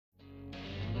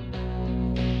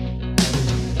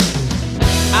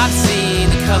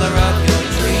color of your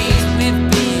dreams. We've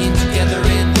been together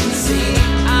in the sea.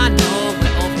 I know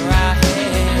we're over our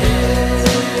heads.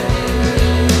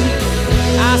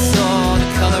 I saw the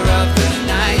color of the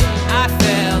night. I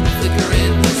felt the flicker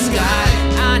in the sky.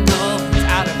 I know it's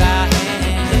out of our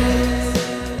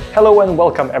hands. Hello and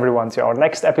welcome everyone to our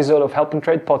next episode of Help and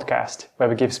Trade podcast, where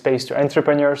we give space to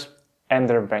entrepreneurs and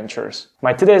their ventures.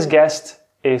 My today's guest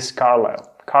is Carlyle.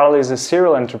 Carlyle is a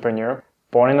serial entrepreneur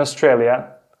born in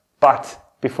Australia, but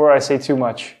before I say too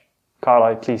much,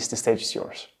 Carlyle, please, the stage is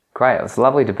yours. Great, it was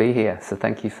lovely to be here, so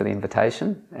thank you for the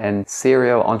invitation. And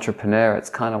serial entrepreneur,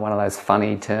 it's kind of one of those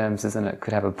funny terms, isn't it?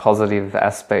 Could have a positive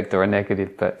aspect or a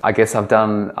negative, but I guess I've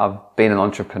been an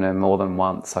entrepreneur more than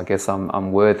once. I guess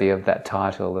I'm worthy of that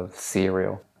title of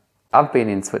serial. I've been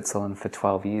in Switzerland for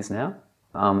 12 years now.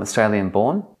 I'm Australian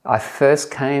born. I first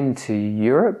came to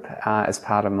Europe as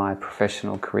part of my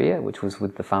professional career, which was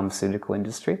with the pharmaceutical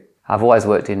industry. I've always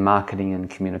worked in marketing and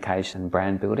communication and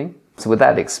brand building. So with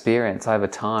that experience, over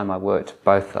time, I worked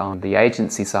both on the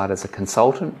agency side as a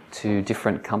consultant to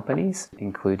different companies,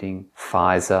 including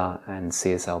Pfizer and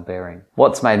CSL Behring.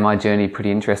 What's made my journey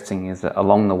pretty interesting is that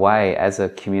along the way, as a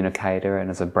communicator and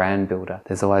as a brand builder,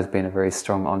 there's always been a very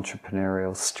strong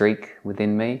entrepreneurial streak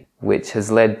within me, which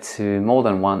has led to more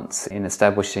than once in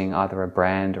establishing either a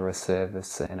brand or a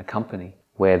service in a company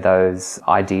where those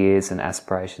ideas and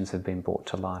aspirations have been brought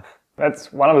to life.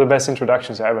 That's one of the best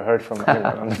introductions I ever heard from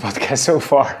anyone on the podcast so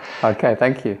far. Okay,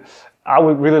 thank you. I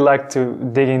would really like to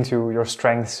dig into your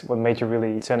strengths, what made you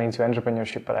really turn into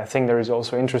entrepreneurship, but I think there is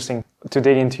also interesting to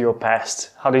dig into your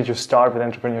past. How did you start with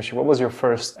entrepreneurship? What was your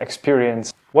first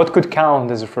experience? What could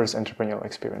count as a first entrepreneurial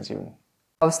experience even?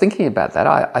 I was thinking about that.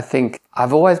 I think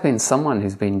I've always been someone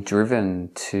who's been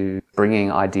driven to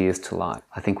bringing ideas to life.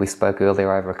 I think we spoke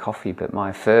earlier over a coffee, but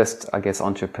my first,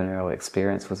 entrepreneurial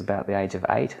experience was about the age of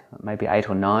 8, maybe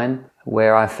 8 or 9,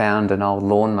 where I found an old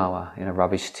lawnmower in a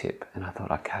rubbish tip. And I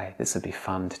thought, okay, this would be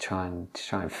fun to try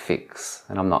and fix.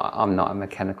 And I'm not a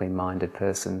mechanically minded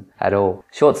person at all.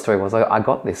 Short story was I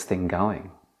got this thing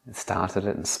going. Started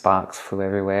it and sparks flew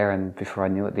everywhere, and before I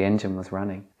knew it, the engine was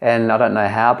running. And I don't know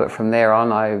how, but from there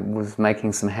on, I was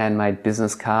making some handmade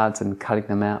business cards and cutting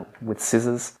them out with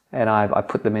scissors. And I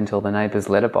put them into all the neighbours'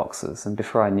 letterboxes. And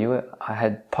before I knew it, I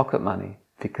had pocket money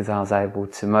because I was able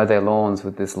to mow their lawns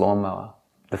with this lawnmower.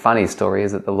 The funny story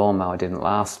is that the lawnmower didn't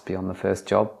last beyond the first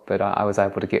job, but I was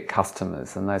able to get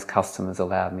customers, and those customers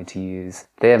allowed me to use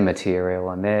their material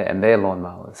and their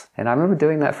lawnmowers. And I remember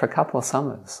doing that for a couple of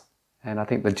summers. And I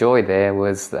think the joy there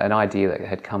was an idea that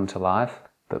had come to life,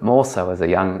 but more so as a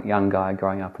young guy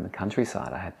growing up in the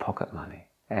countryside, I had pocket money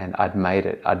and I'd made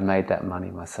that money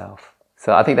myself.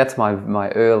 So I think that's my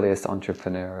earliest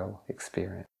entrepreneurial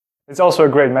experience. It's also a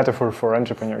great metaphor for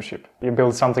entrepreneurship. You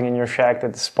build something in your shack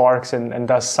that sparks and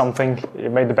does something, you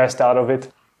made the best out of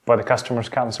it, but the customers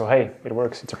come, so hey, it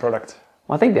works, it's a product.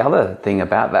 Well, I think the other thing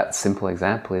about that simple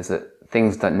example is that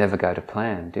things don't never go to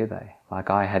plan, do they? Like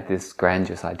I had this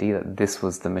grandiose idea that this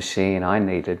was the machine I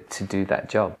needed to do that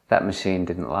job. That machine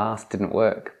didn't last, didn't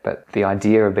work, but the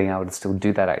idea of being able to still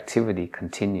do that activity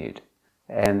continued.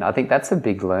 And I think that's a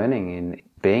big learning in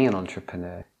being an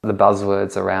entrepreneur. The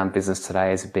buzzwords around business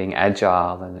today is being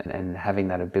agile and having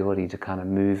that ability to kind of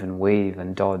move and weave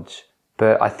and dodge.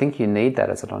 But I think you need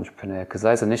that as an entrepreneur because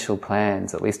those initial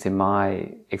plans, at least in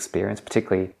my experience,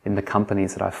 particularly in the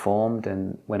companies that I formed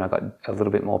and when I got a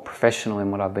little bit more professional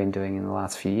in what I've been doing in the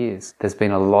last few years, there's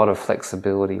been a lot of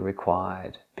flexibility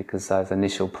required because those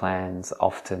initial plans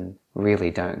often really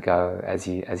don't go as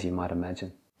you might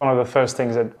imagine. One of the first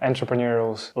things that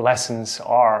entrepreneurial lessons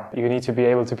are, you need to be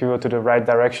able to pivot to the right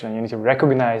direction and you need to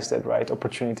recognize that right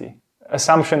opportunity.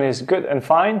 Assumption is good and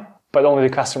fine, but only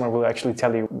the customer will actually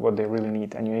tell you what they really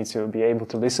need, and you need to be able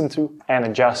to listen to and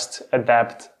adjust,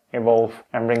 adapt, evolve,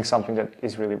 and bring something that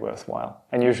is really worthwhile.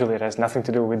 And usually it has nothing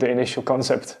to do with the initial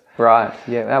concept. Right,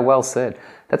 yeah, well said.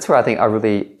 That's where I think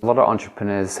a lot of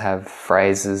entrepreneurs have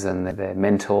phrases and their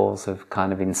mentors have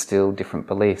kind of instilled different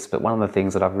beliefs. But one of the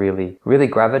things that I've really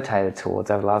gravitated towards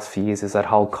over the last few years is that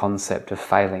whole concept of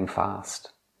failing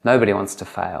fast. Nobody wants to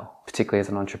fail, particularly as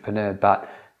an entrepreneur, but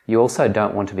you also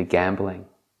don't want to be gambling.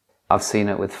 I've seen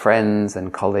it with friends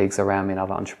and colleagues around me and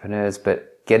other entrepreneurs,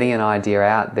 but getting an idea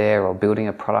out there or building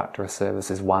a product or a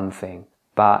service is one thing.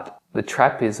 But the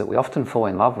trap is that we often fall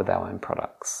in love with our own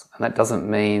products. And that doesn't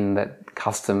mean that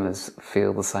customers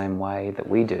feel the same way that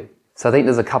we do. So I think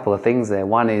there's a couple of things there.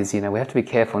 One is, we have to be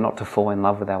careful not to fall in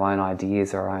love with our own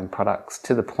ideas or our own products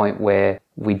to the point where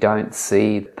we don't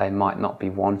see that they might not be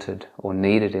wanted or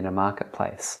needed in a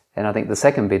marketplace. And I think the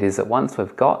second bit is that once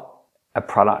we've got a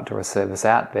product or a service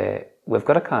out there, we've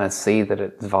got to kind of see that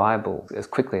it's viable as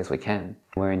quickly as we can.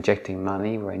 We're injecting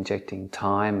money, we're injecting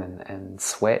time and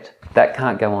sweat. That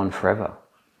can't go on forever.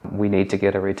 We need to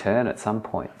get a return at some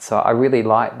point. So I really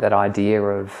like that idea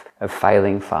of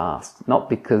failing fast. Not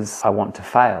because I want to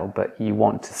fail, but you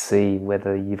want to see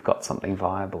whether you've got something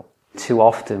viable. Too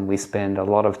often we spend a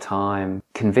lot of time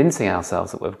convincing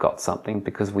ourselves that we've got something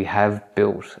because we have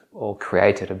built or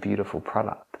created a beautiful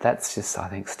product. But that's just, I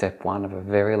think, step one of a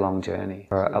very long journey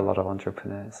for a lot of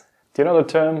entrepreneurs. Do you know the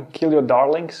term kill your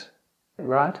darlings?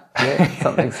 Right? Yeah,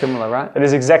 something similar, right? It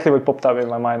is exactly what popped up in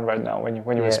my mind right now when you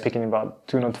Yeah. were speaking about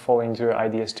do not fall into your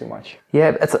ideas too much.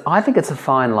 Yeah, I think it's a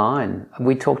fine line.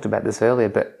 We talked about this earlier,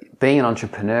 but being an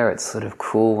entrepreneur, it's sort of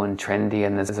cool and trendy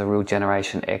and there's a real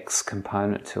Generation X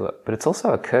component to it. But it's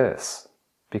also a curse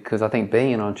because I think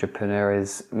being an entrepreneur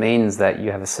means that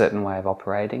you have a certain way of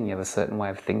operating, you have a certain way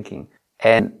of thinking.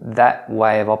 And that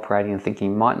way of operating and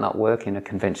thinking might not work in a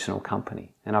conventional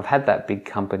company. And I've had that big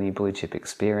company blue chip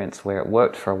experience where it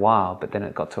worked for a while, but then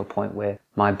it got to a point where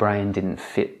my brain didn't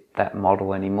fit that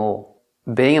model anymore.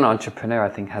 Being an entrepreneur, I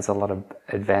think, has a lot of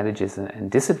advantages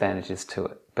and disadvantages to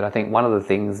it. But I think one of the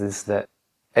things is that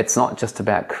it's not just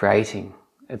about creating,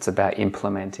 it's about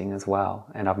implementing as well.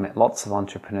 And I've met lots of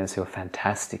entrepreneurs who are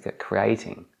fantastic at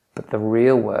creating. But the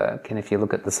real work, and if you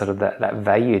look at the sort of that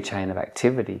value chain of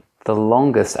activity, the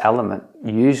longest element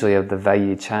usually of the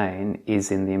value chain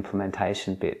is in the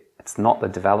implementation bit. It's not the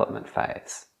development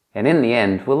phase. And in the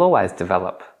end, we'll always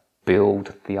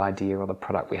build the idea or the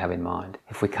product we have in mind.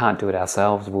 If we can't do it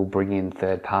ourselves, we'll bring in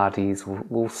third parties,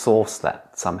 we'll source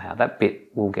that somehow. That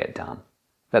bit will get done.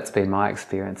 That's been my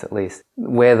experience at least.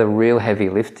 Where the real heavy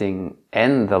lifting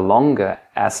and the longer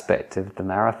aspect of the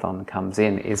marathon comes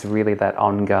in is really that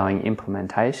ongoing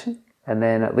implementation. And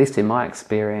then, at least in my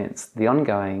experience, the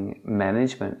ongoing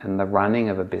management and the running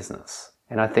of a business.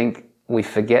 And I think we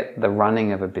forget the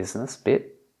running of a business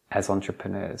bit as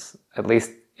entrepreneurs, at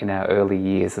least in our early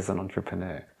years as an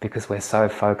entrepreneur, because we're so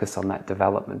focused on that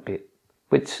development bit,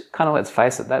 which kind of, let's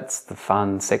face it, that's the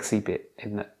fun, sexy bit,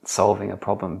 isn't it? Solving a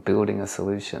problem, building a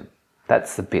solution.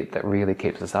 That's the bit that really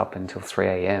keeps us up until 3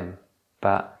 a.m.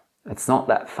 But it's not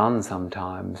that fun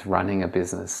sometimes running a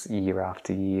business year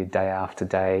after year, day after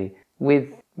day,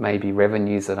 with maybe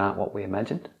revenues that aren't what we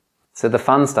imagined. So the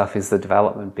fun stuff is the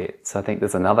development bit. So I think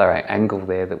there's another angle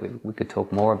there that we could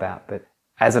talk more about. But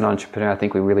as an entrepreneur, I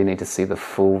think we really need to see the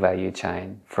full value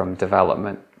chain from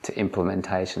development to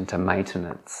implementation to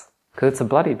maintenance, because it's a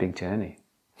bloody big journey.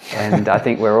 And I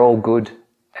think we're all good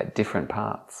at different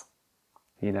parts.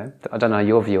 You know, I don't know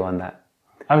your view on that.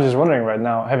 I'm just wondering right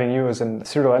now, having you as a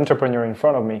serial entrepreneur in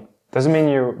front of me, does it mean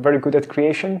you're very good at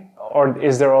creation? Or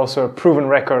is there also a proven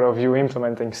record of you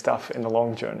implementing stuff in the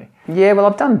long journey? Yeah, well,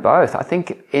 I've done both. I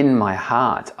think in my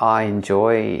heart, I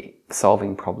enjoy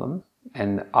solving problems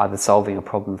and either solving a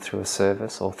problem through a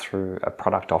service or through a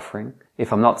product offering.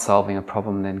 If I'm not solving a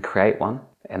problem, then create one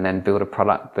and then build a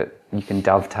product that you can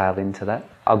dovetail into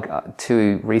that.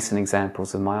 Two recent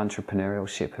examples of my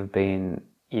entrepreneurship have been,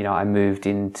 you know, I moved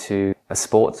into a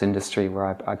sports industry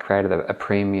where I created a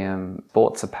premium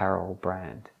sports apparel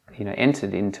brand. You know,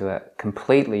 entered into a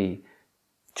completely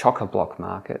chock-a-block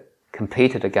market,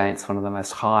 competed against one of the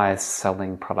most highest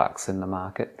selling products in the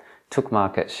market, took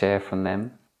market share from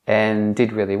them and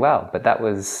did really well. But that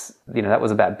was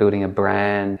about building a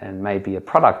brand and maybe a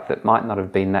product that might not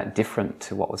have been that different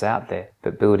to what was out there.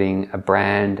 But building a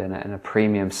brand and a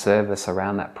premium service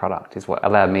around that product is what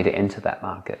allowed me to enter that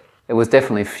market. It was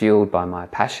definitely fueled by my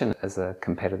passion as a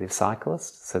competitive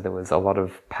cyclist. So there was a lot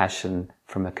of passion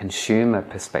from a consumer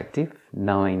perspective,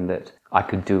 knowing that I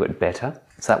could do it better.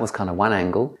 So that was kind of one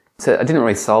angle. So I didn't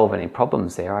really solve any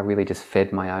problems there. I really just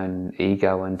fed my own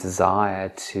ego and desire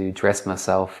to dress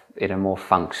myself at a more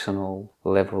functional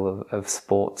level of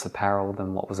sports apparel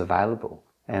than what was available.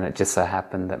 And it just so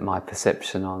happened that my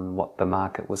perception on what the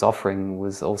market was offering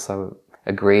was also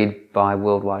agreed by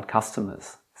worldwide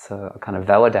customers. So I kind of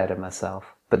validated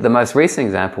myself. But the most recent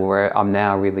example where I'm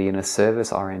now really in a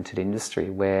service-oriented industry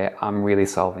where I'm really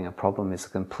solving a problem is a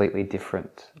completely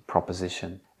different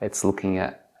proposition. It's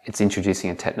introducing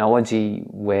a technology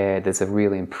where there's a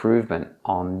real improvement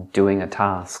on doing a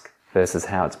task versus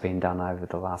how it's been done over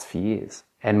the last few years.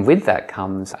 And with that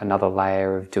comes another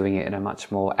layer of doing it in a much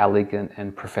more elegant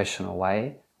and professional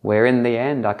way, where in the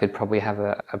end I could probably have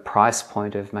a price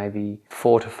point of maybe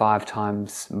 4 to 5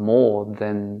 times more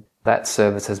than that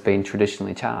service has been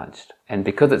traditionally charged. And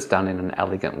because it's done in an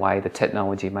elegant way, the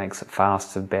technology makes it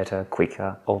faster, better,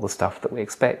 quicker, all the stuff that we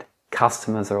expect.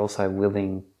 Customers are also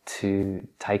willing to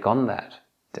take on that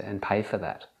and pay for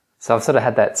that. So I've sort of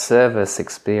had that service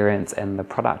experience and the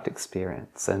product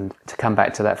experience. And to come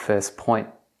back to that first point,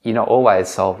 you're not always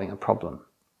solving a problem,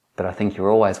 but I think you're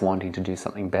always wanting to do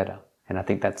something better. And I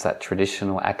think that's that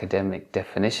traditional academic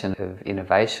definition of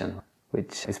innovation,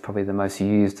 which is probably the most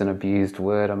used and abused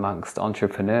word amongst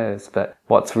entrepreneurs. But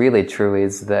what's really true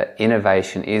is that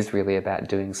innovation is really about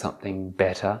doing something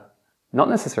better, not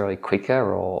necessarily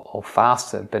quicker or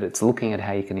faster, but it's looking at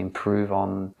how you can improve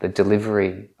on the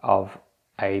delivery of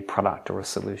a product or a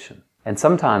solution. And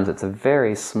sometimes it's a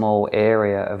very small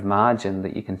area of margin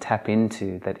that you can tap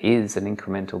into that is an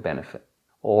incremental benefit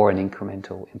or an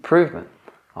incremental improvement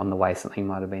on the way something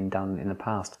might have been done in the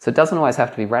past. So it doesn't always have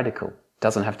to be radical. It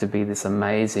doesn't have to be this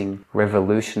amazing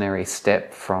revolutionary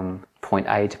step from point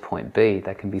A to point B.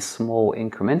 They can be small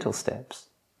incremental steps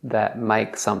that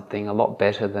make something a lot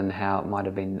better than how it might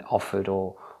have been offered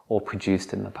or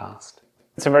produced in the past.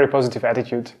 It's a very positive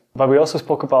attitude. But we also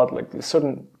spoke about like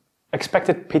certain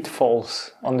expected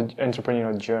pitfalls on the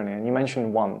entrepreneurial journey. And you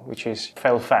mentioned one, which is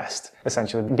fail fast,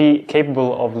 essentially. Be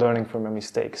capable of learning from your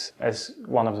mistakes as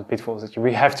one of the pitfalls that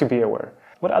we have to be aware.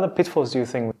 What other pitfalls do you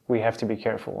think we have to be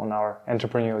careful on our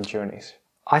entrepreneurial journeys?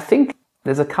 I think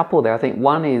there's a couple there. I think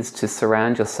one is to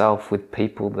surround yourself with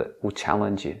people that will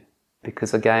challenge you.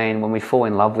 Because again, when we fall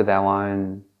in love with our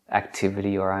own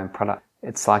activity or our own product,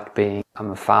 it's like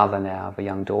I'm a father now of a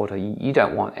young daughter. You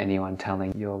don't want anyone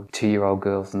telling your 2-year-old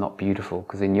girl's not beautiful,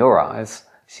 because in your eyes,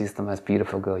 she's the most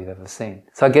beautiful girl you've ever seen.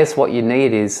 So I guess what you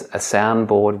need is a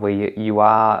soundboard where you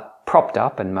are propped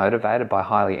up and motivated by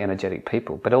highly energetic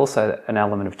people, but also an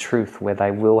element of truth where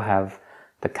they will have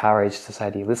the courage to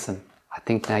say to you, listen, I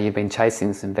think now you've been chasing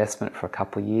this investment for a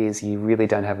couple of years. You really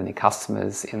don't have any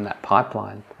customers in that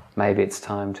pipeline. Maybe it's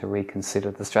time to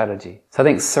reconsider the strategy. So I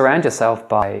think surround yourself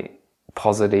by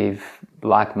positive,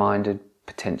 like-minded,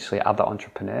 potentially other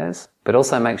entrepreneurs, but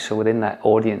also make sure within that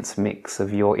audience mix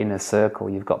of your inner circle,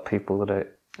 you've got people that are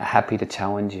happy to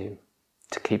challenge you,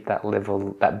 to keep that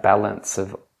level, that balance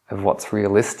of what's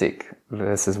realistic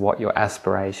versus what your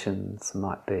aspirations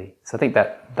might be. So I think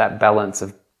that balance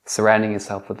of surrounding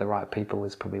yourself with the right people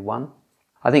is probably one.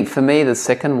 I think for me, the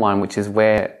second one, which is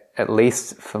where, at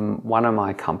least from one of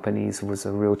my companies, was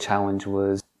a real challenge,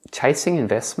 was chasing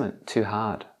investment too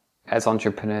hard. As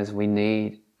entrepreneurs, we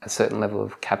need a certain level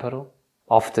of capital.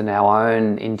 Often our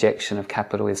own injection of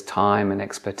capital is time and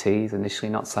expertise, initially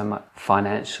not so much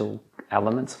financial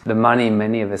elements. The money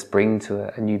many of us bring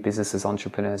to a new business as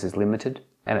entrepreneurs is limited,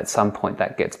 and at some point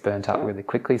that gets burnt up really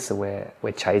quickly, so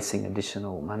we're chasing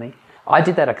additional money. I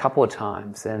did that a couple of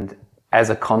times, and as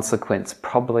a consequence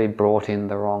probably brought in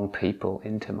the wrong people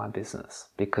into my business,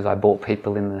 because I brought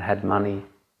people in that had money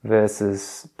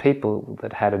versus people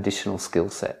that had additional skill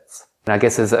sets. And I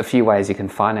guess there's a few ways you can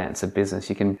finance a business.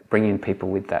 You can bring in people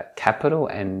with that capital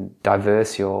and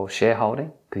diverse your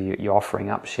shareholding, because you're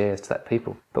offering up shares to that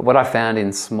people. But what I found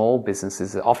in small businesses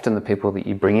is that often the people that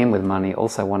you bring in with money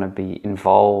also want to be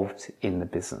involved in the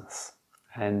business.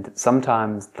 And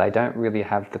sometimes they don't really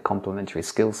have the complementary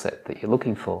skill set that you're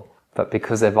looking for. But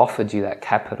because they've offered you that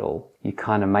capital, you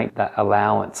kind of make that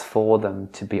allowance for them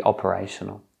to be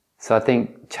operational. So I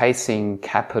think chasing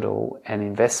capital and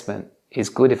investment is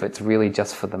good if it's really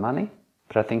just for the money.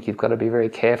 But I think you've got to be very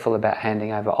careful about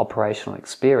handing over operational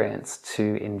experience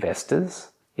to investors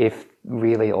if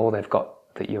really all they've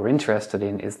got that you're interested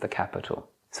in is the capital.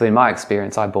 So in my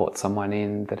experience, I brought someone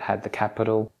in that had the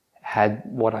capital, had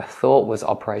what I thought was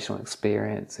operational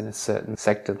experience in a certain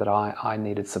sector that I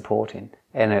needed support in.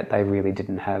 And they really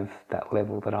didn't have that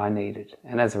level that I needed.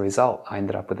 And as a result, I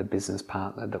ended up with a business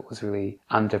partner that was really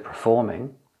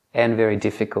underperforming and very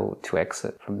difficult to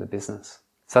exit from the business.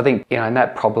 So I think, and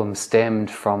that problem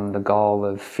stemmed from the goal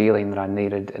of feeling that I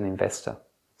needed an investor.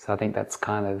 So I think that's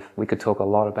we could talk a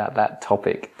lot about that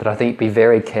topic, but I think be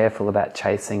very careful about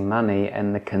chasing money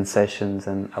and the concessions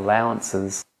and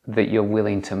allowances that you're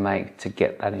willing to make to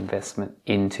get that investment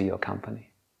into your company.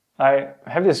 I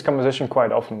have this conversation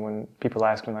quite often when people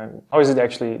ask me, how is it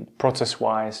actually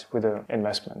process-wise with an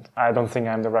investment? I don't think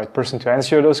I'm the right person to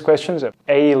answer those questions.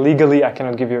 Legally, I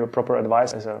cannot give you a proper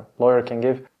advice as a lawyer can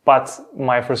give. But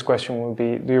my first question would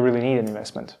be, do you really need an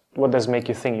investment? What does make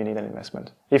you think you need an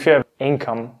investment? If you have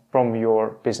income from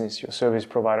your business, your service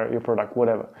provider, your product,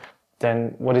 whatever,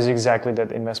 then what is exactly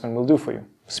that investment will do for you?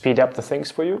 Speed up the things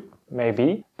for you?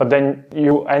 Maybe. But then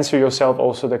you answer yourself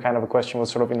also the kind of a question, what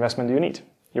sort of investment do you need?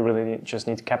 You really just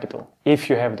need capital. If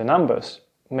you have the numbers,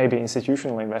 maybe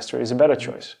institutional investor is a better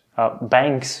choice.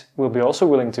 Banks will be also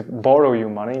willing to borrow you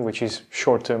money, which is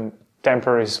short-term,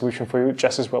 temporary solution for you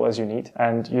just as well as you need.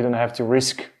 And you don't have to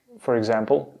risk, for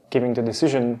example, giving the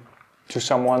decision to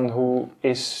someone who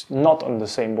is not on the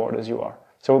same board as you are.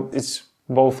 So it's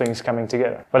both things coming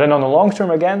together. But then on the long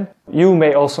term again, you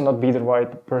may also not be the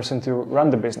right person to run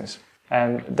the business.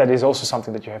 And that is also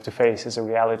something that you have to face as a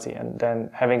reality. And then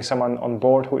having someone on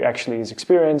board who actually is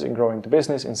experienced in growing the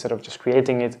business instead of just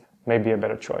creating it may be a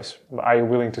better choice. But are you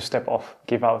willing to step off,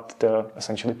 give out the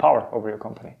essentially power over your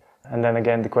company? And then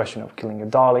again, the question of killing a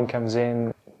darling comes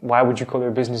in. Why would you call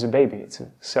your business a baby? It's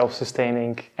a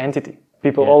self-sustaining entity.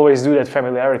 People always do that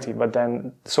familiarity, but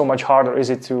then so much harder is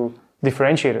it to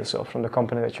differentiate yourself from the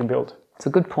company that you built. It's a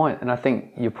good point. And I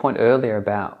think your point earlier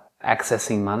about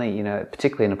accessing money,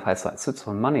 particularly in a place like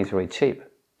Switzerland, money is really cheap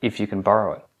if you can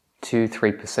borrow it.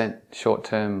 2-3%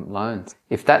 short-term loans.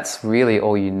 If that's really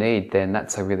all you need, then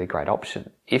that's a really great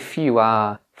option. If you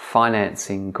are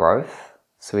financing growth,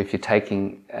 so if you're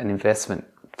taking an investment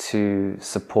to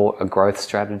support a growth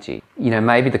strategy,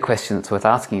 maybe the question that's worth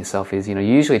asking yourself is,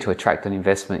 usually to attract an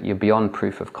investment, you're beyond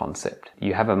proof of concept.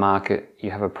 You have a market, you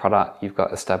have a product, you've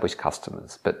got established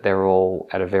customers, but they're all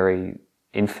at a very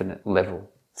infinite level.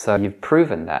 So you've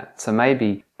proven that. So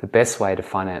maybe the best way to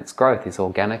finance growth is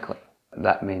organically.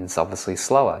 That means obviously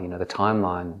slower. The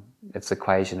timeline, it's an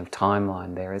equation of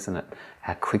timeline there, isn't it?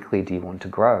 How quickly do you want to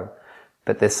grow?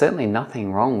 But there's certainly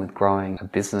nothing wrong with growing a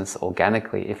business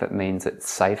organically if it means it's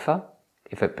safer,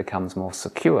 if it becomes more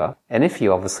secure, and if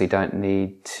you obviously don't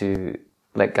need to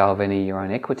let go of any of your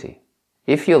own equity.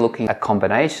 If you're looking at a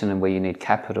combination where you need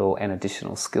capital and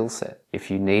additional skill set,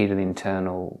 if you need an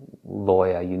internal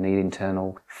lawyer, you need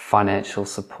internal financial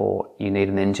support, you need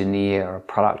an engineer or a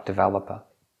product developer,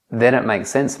 then it makes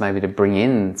sense maybe to bring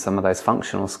in some of those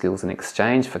functional skills in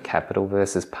exchange for capital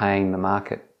versus paying the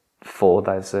market for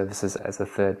those services as a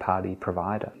third-party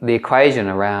provider. The equation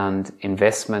around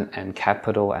investment and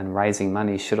capital and raising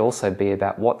money should also be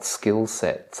about what skill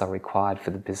sets are required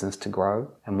for the business to grow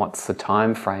and what's the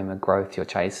time frame of growth you're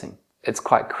chasing. It's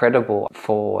quite credible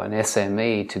for an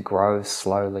SME to grow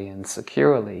slowly and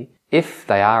securely if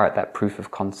they are at that proof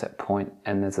of concept point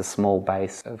and there's a small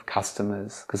base of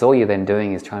customers, because all you're then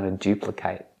doing is trying to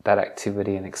duplicate that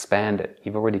activity and expand it.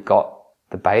 You've already got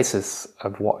the basis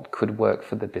of what could work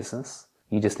for the business.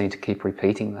 You just need to keep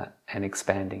repeating that and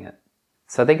expanding it.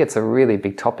 So I think it's a really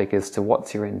big topic as to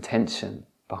what's your intention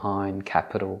behind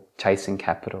capital, chasing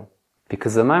capital.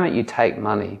 Because the moment you take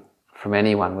money from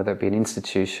anyone, whether it be an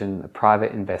institution, a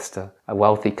private investor, a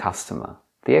wealthy customer,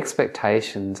 the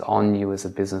expectations on you as a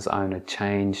business owner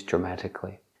change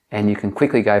dramatically. And you can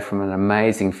quickly go from an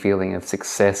amazing feeling of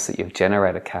success that you've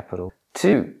generated capital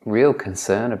to real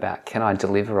concern about, can I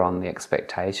deliver on the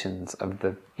expectations of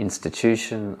the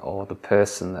institution or the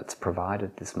person that's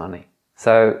provided this money?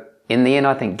 So in the end,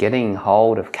 I think getting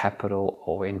hold of capital,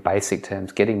 or in basic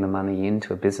terms, getting the money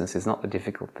into a business is not the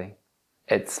difficult thing.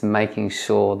 It's making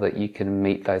sure that you can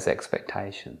meet those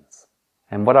expectations.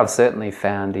 And what I've certainly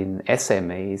found in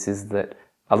SMEs is that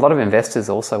a lot of investors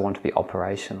also want to be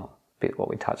operational, a bit what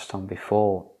we touched on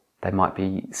before. They might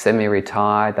be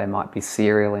semi-retired, they might be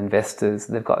serial investors.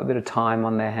 They've got a bit of time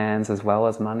on their hands as well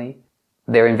as money.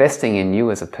 They're investing in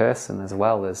you as a person as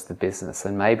well as the business.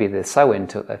 And maybe they're so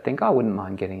into it, they think, I wouldn't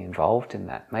mind getting involved in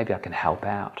that. Maybe I can help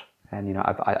out. And,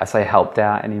 I say helped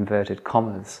out in inverted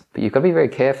commas. But you've got to be very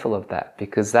careful of that,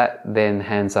 because that then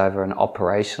hands over an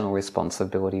operational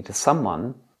responsibility to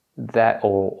someone that,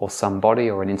 or somebody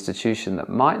or an institution that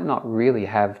might not really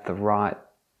have the right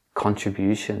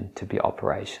contribution to be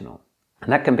operational.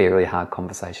 And that can be a really hard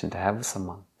conversation to have with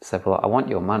someone. Say, well, I want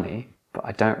your money, but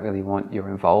I don't really want your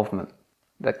involvement.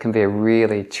 That can be a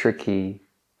really tricky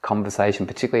conversation,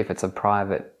 particularly if it's a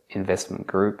private investment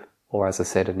group, or as I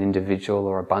said, an individual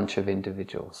or a bunch of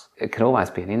individuals. It can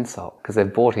almost be an insult, because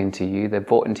they've bought into you, they've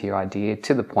bought into your idea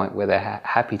to the point where they're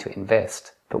happy to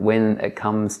invest. But when it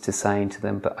comes to saying to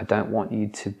them, but I don't want you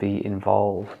to be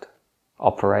involved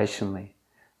operationally,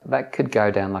 that could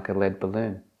go down like a lead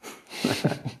balloon.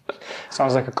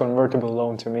 Sounds like a convertible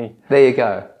loan to me. There you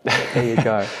go. There you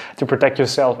go. To protect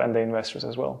yourself and the investors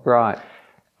as well. Right.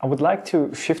 I would like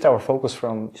to shift our focus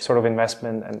from sort of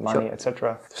investment and money,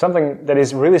 etc. Something that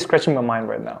is really scratching my mind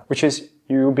right now, which is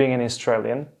you being an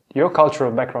Australian, your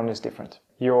cultural background is different.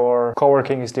 Your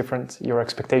co-working is different. Your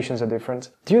expectations are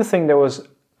different. Do you think there was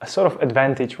a sort of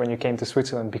advantage when you came to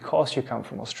Switzerland because you come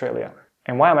from Australia?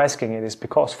 And why I'm asking it is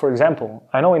because, for example,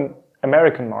 I know in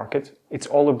American market, it's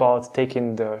all about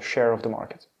taking the share of the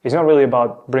market. It's not really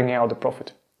about bringing out the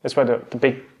profit. That's why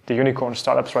the unicorn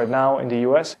startups right now in the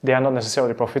US, they are not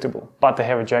necessarily profitable, but they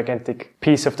have a gigantic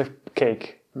piece of the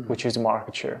cake, which is the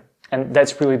market share. And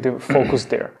that's really the focus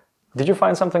there. Did you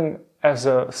find something as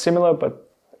a similar,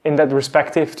 but in that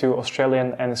respective to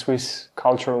Australian and Swiss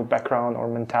cultural background or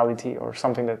mentality, or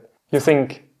something that you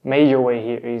think made your way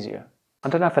here easier? I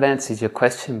don't know if it answers your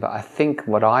question, but I think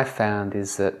what I found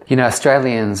is that,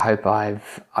 Australians, I hope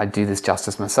I do this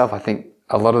justice myself. I think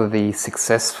a lot of the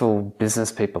successful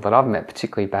business people that I've met,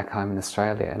 particularly back home in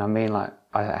Australia, and I mean, like,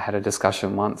 I had a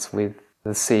discussion once with the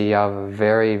CEO of a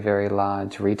very, very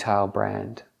large retail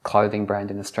brand, clothing brand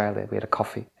in Australia. We had a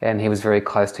coffee, and he was very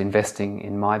close to investing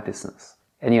in my business.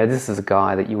 And, this is a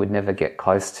guy that you would never get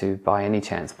close to by any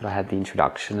chance, but I had the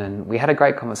introduction and we had a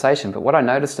great conversation. But what I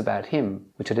noticed about him,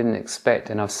 which I didn't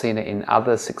expect, and I've seen it in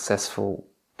other successful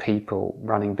people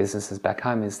running businesses back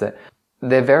home, is that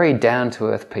they're very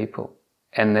down-to-earth people.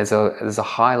 And there's a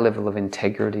high level of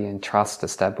integrity and trust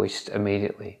established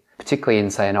immediately, particularly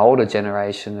in, say, an older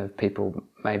generation of people,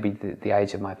 maybe the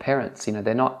age of my parents.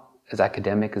 They're not as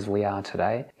academic as we are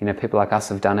today. People like us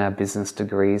have done our business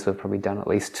degrees. We've probably done at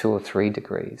least 2 or 3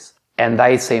 degrees. And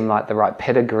they seem like the right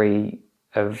pedigree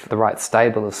of the right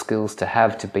stable of skills to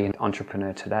have to be an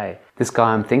entrepreneur today. This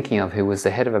guy I'm thinking of, who was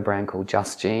the head of a brand called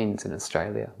Just Jeans in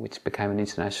Australia, which became an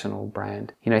international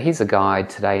brand. He's a guy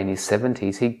today in his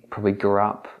 70s. He probably grew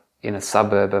up in a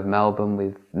suburb of Melbourne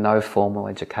with no formal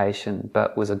education,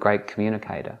 but was a great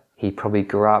communicator. He probably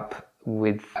grew up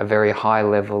with a very high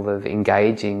level of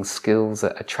engaging skills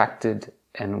that attracted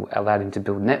and allowed him to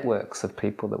build networks of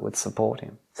people that would support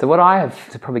him. So what I have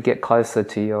to probably get closer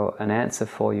to an answer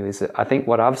for you is that I think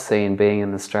what I've seen being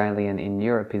an Australian in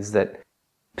Europe is that,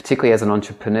 particularly as an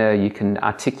entrepreneur, you can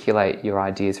articulate your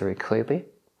ideas very clearly.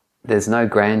 There's no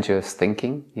grandiose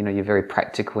thinking. You're very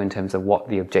practical in terms of what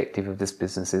the objective of this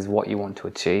business is, what you want to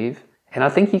achieve. And I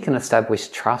think you can establish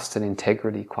trust and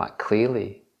integrity quite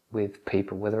clearly with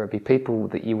people, whether it be people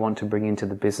that you want to bring into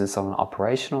the business on an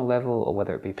operational level, or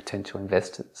whether it be potential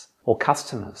investors or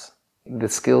customers. The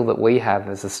skill that we have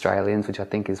as Australians, which I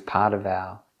think is part of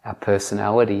our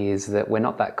personality, is that we're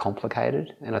not that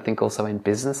complicated. And I think also in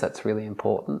business, that's really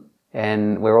important.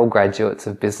 And we're all graduates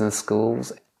of business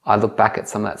schools. I look back at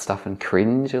some of that stuff and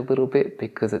cringe a little bit,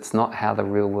 because it's not how the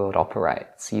real world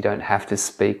operates. You don't have to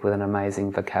speak with an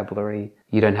amazing vocabulary.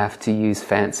 You don't have to use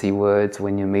fancy words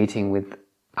when you're meeting with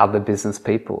other business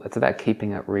people. It's about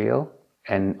keeping it real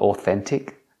and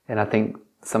authentic. And I think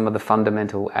some of the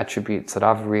fundamental attributes that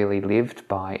I've really lived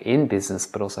by in business,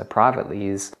 but also privately,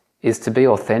 is to be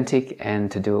authentic and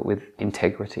to do it with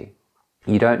integrity.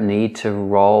 You don't need to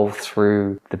roll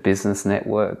through the business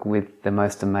network with the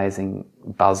most amazing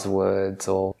buzzwords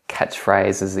or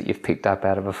catchphrases that you've picked up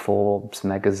out of a Forbes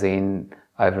magazine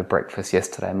over breakfast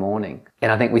yesterday morning.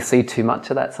 And I think we see too much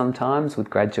of that sometimes with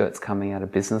graduates coming out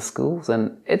of business schools,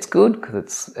 and it's good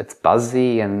because it's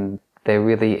buzzy and they're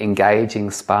really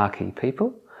engaging, sparky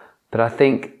people. But I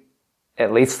think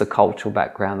at least the cultural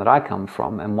background that I come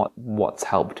from, and what's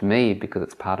helped me, because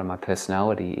it's part of my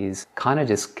personality, is kind of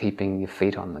just keeping your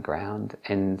feet on the ground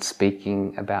and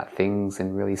speaking about things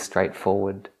in really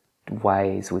straightforward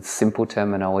ways with simple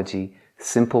terminology,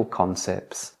 simple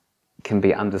concepts, can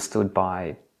be understood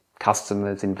by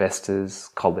customers, investors,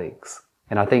 colleagues.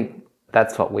 And I think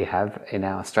that's what we have in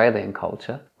our Australian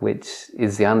culture, which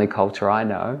is the only culture I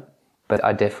know. But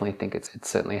I definitely think it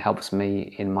certainly helps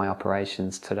me in my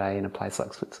operations today in a place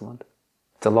like Switzerland.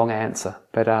 It's a long answer,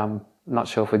 but I'm not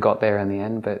sure if we got there in the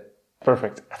end, but...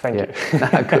 Perfect. Thank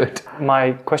you. Good.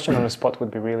 My question on the spot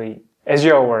would be really, as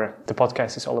you're aware, the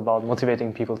podcast is all about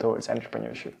motivating people towards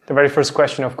entrepreneurship. The very first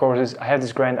question, of course, is I have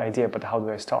this grand idea, but how do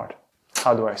I start?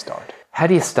 How do I start? How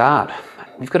do you start?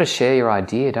 You've got to share your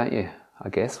idea, don't you? I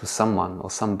guess, with someone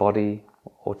or somebody,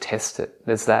 or test it.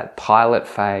 There's that pilot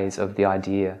phase of the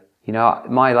idea.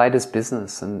 My latest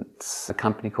business, and it's a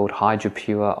company called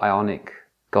HydroPure Ionic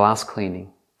Glass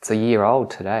Cleaning. It's a year old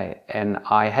today, and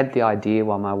I had the idea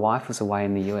while my wife was away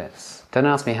in the US. Don't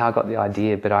ask me how I got the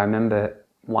idea, but I remember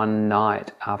one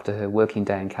night after her working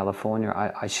day in California,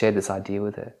 I shared this idea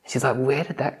with her. She's like, where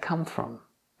did that come from?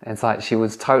 And it's like she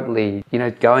was totally,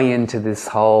 going into this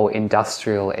whole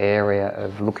industrial area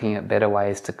of looking at better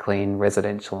ways to clean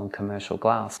residential and commercial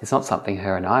glass. It's not something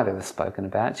her and I have ever spoken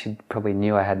about. She probably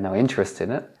knew I had no interest in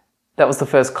it. That was the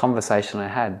first conversation I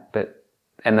had.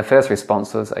 And the first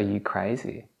response was, are you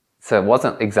crazy? So it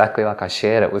wasn't exactly like I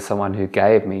shared it with someone who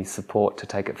gave me support to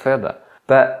take it further.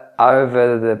 But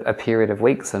over a period of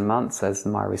weeks and months, as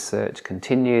my research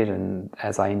continued and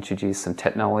as I introduced some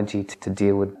technology to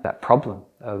deal with that problem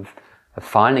of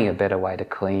finding a better way to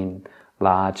clean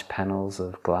large panels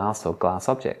of glass or glass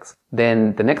objects,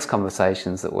 then the next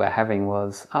conversations that we're having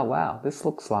was, oh wow, this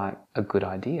looks like a good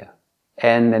idea.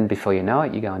 And then before you know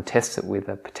it, you go and test it with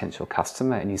a potential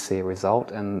customer and you see a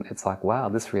result and it's like, wow,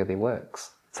 this really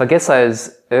works. So I guess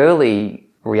those early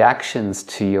reactions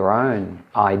to your own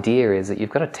idea is that you've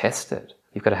got to test it.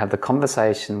 You've got to have the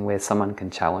conversation where someone can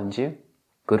challenge you.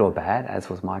 You've good or bad, as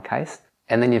was my case.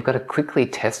 And then you've got to quickly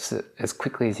test it as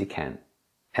quickly as you can.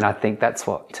 And I think that's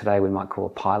what today we might call a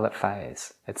pilot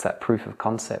phase. It's that proof of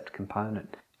concept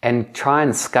component. And try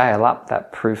and scale up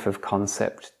that proof of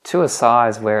concept to a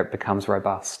size where it becomes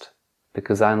robust.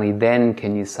 Because only then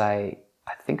can you say,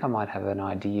 I think I might have an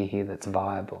idea here that's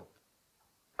viable.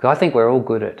 Because I think we're all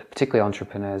good at, particularly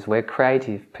entrepreneurs, we're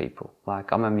creative people.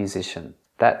 Like, I'm a musician.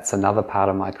 That's another part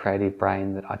of my creative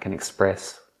brain that I can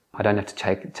express. I don't have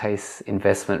to chase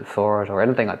investment for it or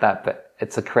anything like that, but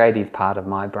it's a creative part of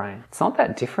my brain. It's not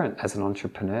that different as an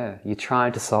entrepreneur. You're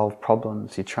trying to solve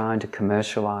problems. You're trying to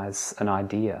commercialize an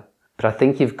idea. But I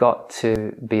think you've got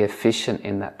to be efficient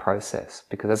in that process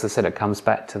because, as I said, it comes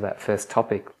back to that first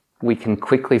topic. We can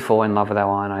quickly fall in love with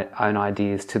our own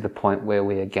ideas to the point where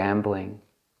we are gambling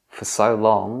for so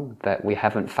long that we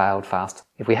haven't failed fast.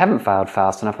 If we haven't failed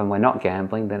fast enough and we're not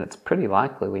gambling, then it's pretty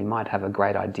likely we might have a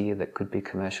great idea that could be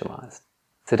commercialized.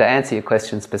 So to answer your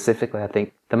question specifically, I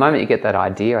think the moment you get that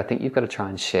idea, I think you've got to try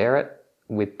and share it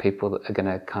with people that are going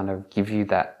to kind of give you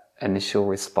that initial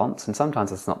response. And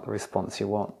sometimes it's not the response you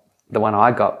want. The one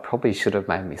I got probably should have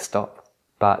made me stop.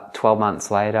 But 12 months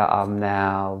later,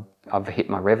 I've hit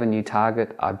my revenue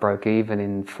target. I broke even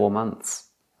in 4 months.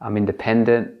 I'm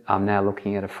independent. I'm now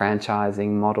looking at a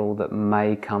franchising model that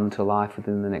may come to life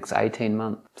within the next 18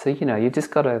 months. So, you've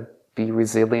just got to be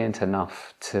resilient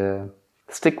enough to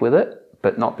stick with it,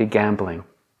 but not be gambling.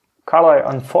 Carlyle,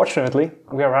 unfortunately,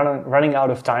 we are running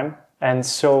out of time, and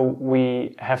so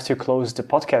we have to close the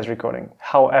podcast recording.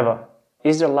 However,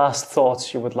 is there last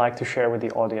thoughts you would like to share with the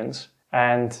audience?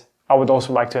 And I would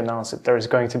also like to announce that there is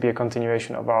going to be a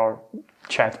continuation of our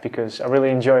chat because I really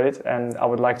enjoyed it and I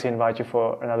would like to invite you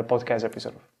for another podcast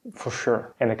episode for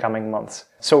sure in the coming months.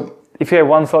 So if you have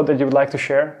one thought that you would like to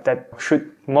share that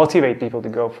should motivate people to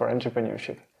go for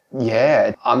entrepreneurship.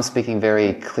 Yeah, I'm speaking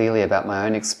very clearly about my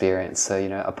own experience. So,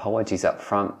 apologies up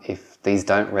front if these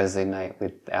don't resonate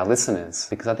with our listeners,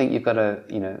 because I think you've got to,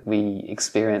 we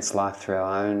experience life through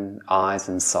our own eyes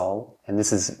and soul. And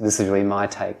this is really my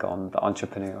take on the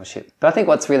entrepreneurship. But I think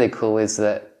what's really cool is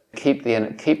that keep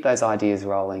those ideas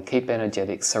rolling, keep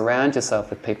energetic, surround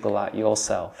yourself with people like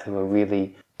yourself who are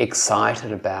really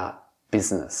excited about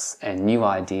business and new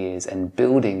ideas and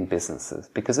building businesses,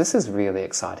 because this is really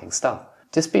exciting stuff.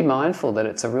 Just be mindful that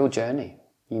it's a real journey,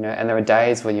 and there are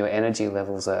days when your energy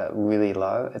levels are really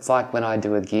low. It's like when I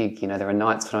do a gig, there are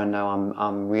nights when I know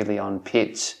I'm really on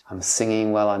pitch, I'm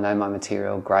singing well, I know my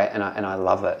material great, and I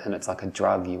love it, and it's like a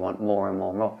drug, you want more and more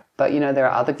and more. But there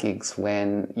are other gigs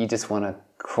when you just want to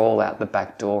crawl out the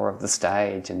back door of the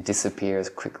stage and disappear as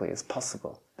quickly as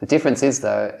possible. The difference is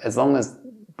though, as long as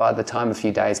by the time a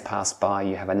few days pass by,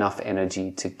 you have enough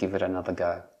energy to give it another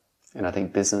go. And I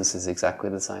think business is exactly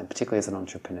the same, particularly as an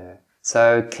entrepreneur.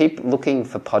 So keep looking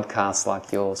for podcasts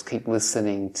like yours, keep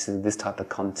listening to this type of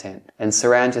content, and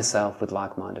surround yourself with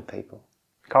like-minded people.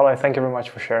 Carlyle, thank you very much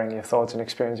for sharing your thoughts and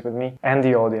experience with me and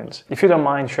the audience. If you don't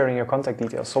mind sharing your contact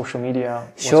details, social media.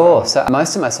 Sure. So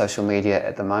most of my social media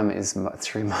at the moment is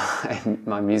through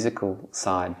my musical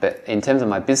side. But in terms of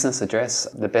my business address,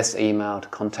 the best email to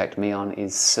contact me on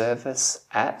is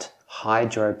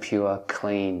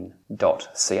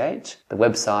service@hydropureclean.ch. The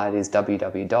website is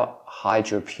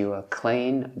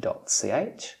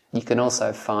www.hydropureclean.ch. You can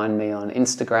also find me on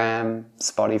Instagram,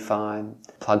 Spotify,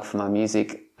 plug for my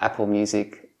music, Apple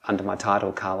Music, under my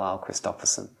title, Carlyle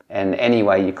Christpherson. And any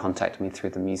way you contact me through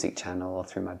the music channel or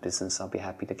through my business, I'll be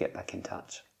happy to get back in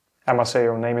touch. I must say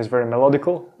your name is very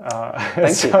melodical. Thank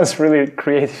It you. sounds really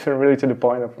creative and really to the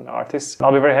point of an artist.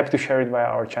 I'll be very happy to share it via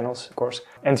our channels, of course.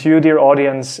 And to you, dear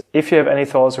audience, if you have any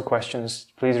thoughts or questions,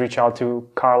 please reach out to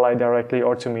Carlyle directly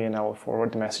or to me and I will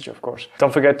forward the message, of course.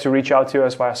 Don't forget to reach out to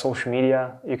us via social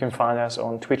media. You can find us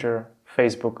on Twitter,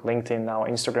 Facebook, LinkedIn, now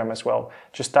Instagram as well.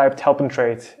 Just type Help and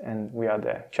Trade and we are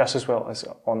there, just as well as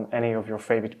on any of your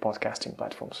favorite podcasting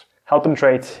platforms. Help and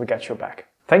Trade, we got your back.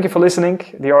 Thank you for listening,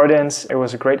 the audience. It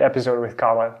was a great episode with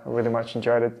Carlyle. I really much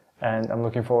enjoyed it and I'm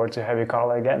looking forward to have you,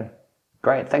 Carlyle, again.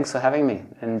 Great, thanks for having me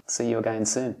and see you again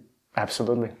soon.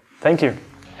 Absolutely. Thank you.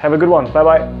 Have a good one.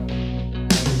 Bye-bye.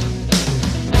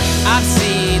 I've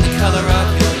seen the color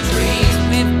of your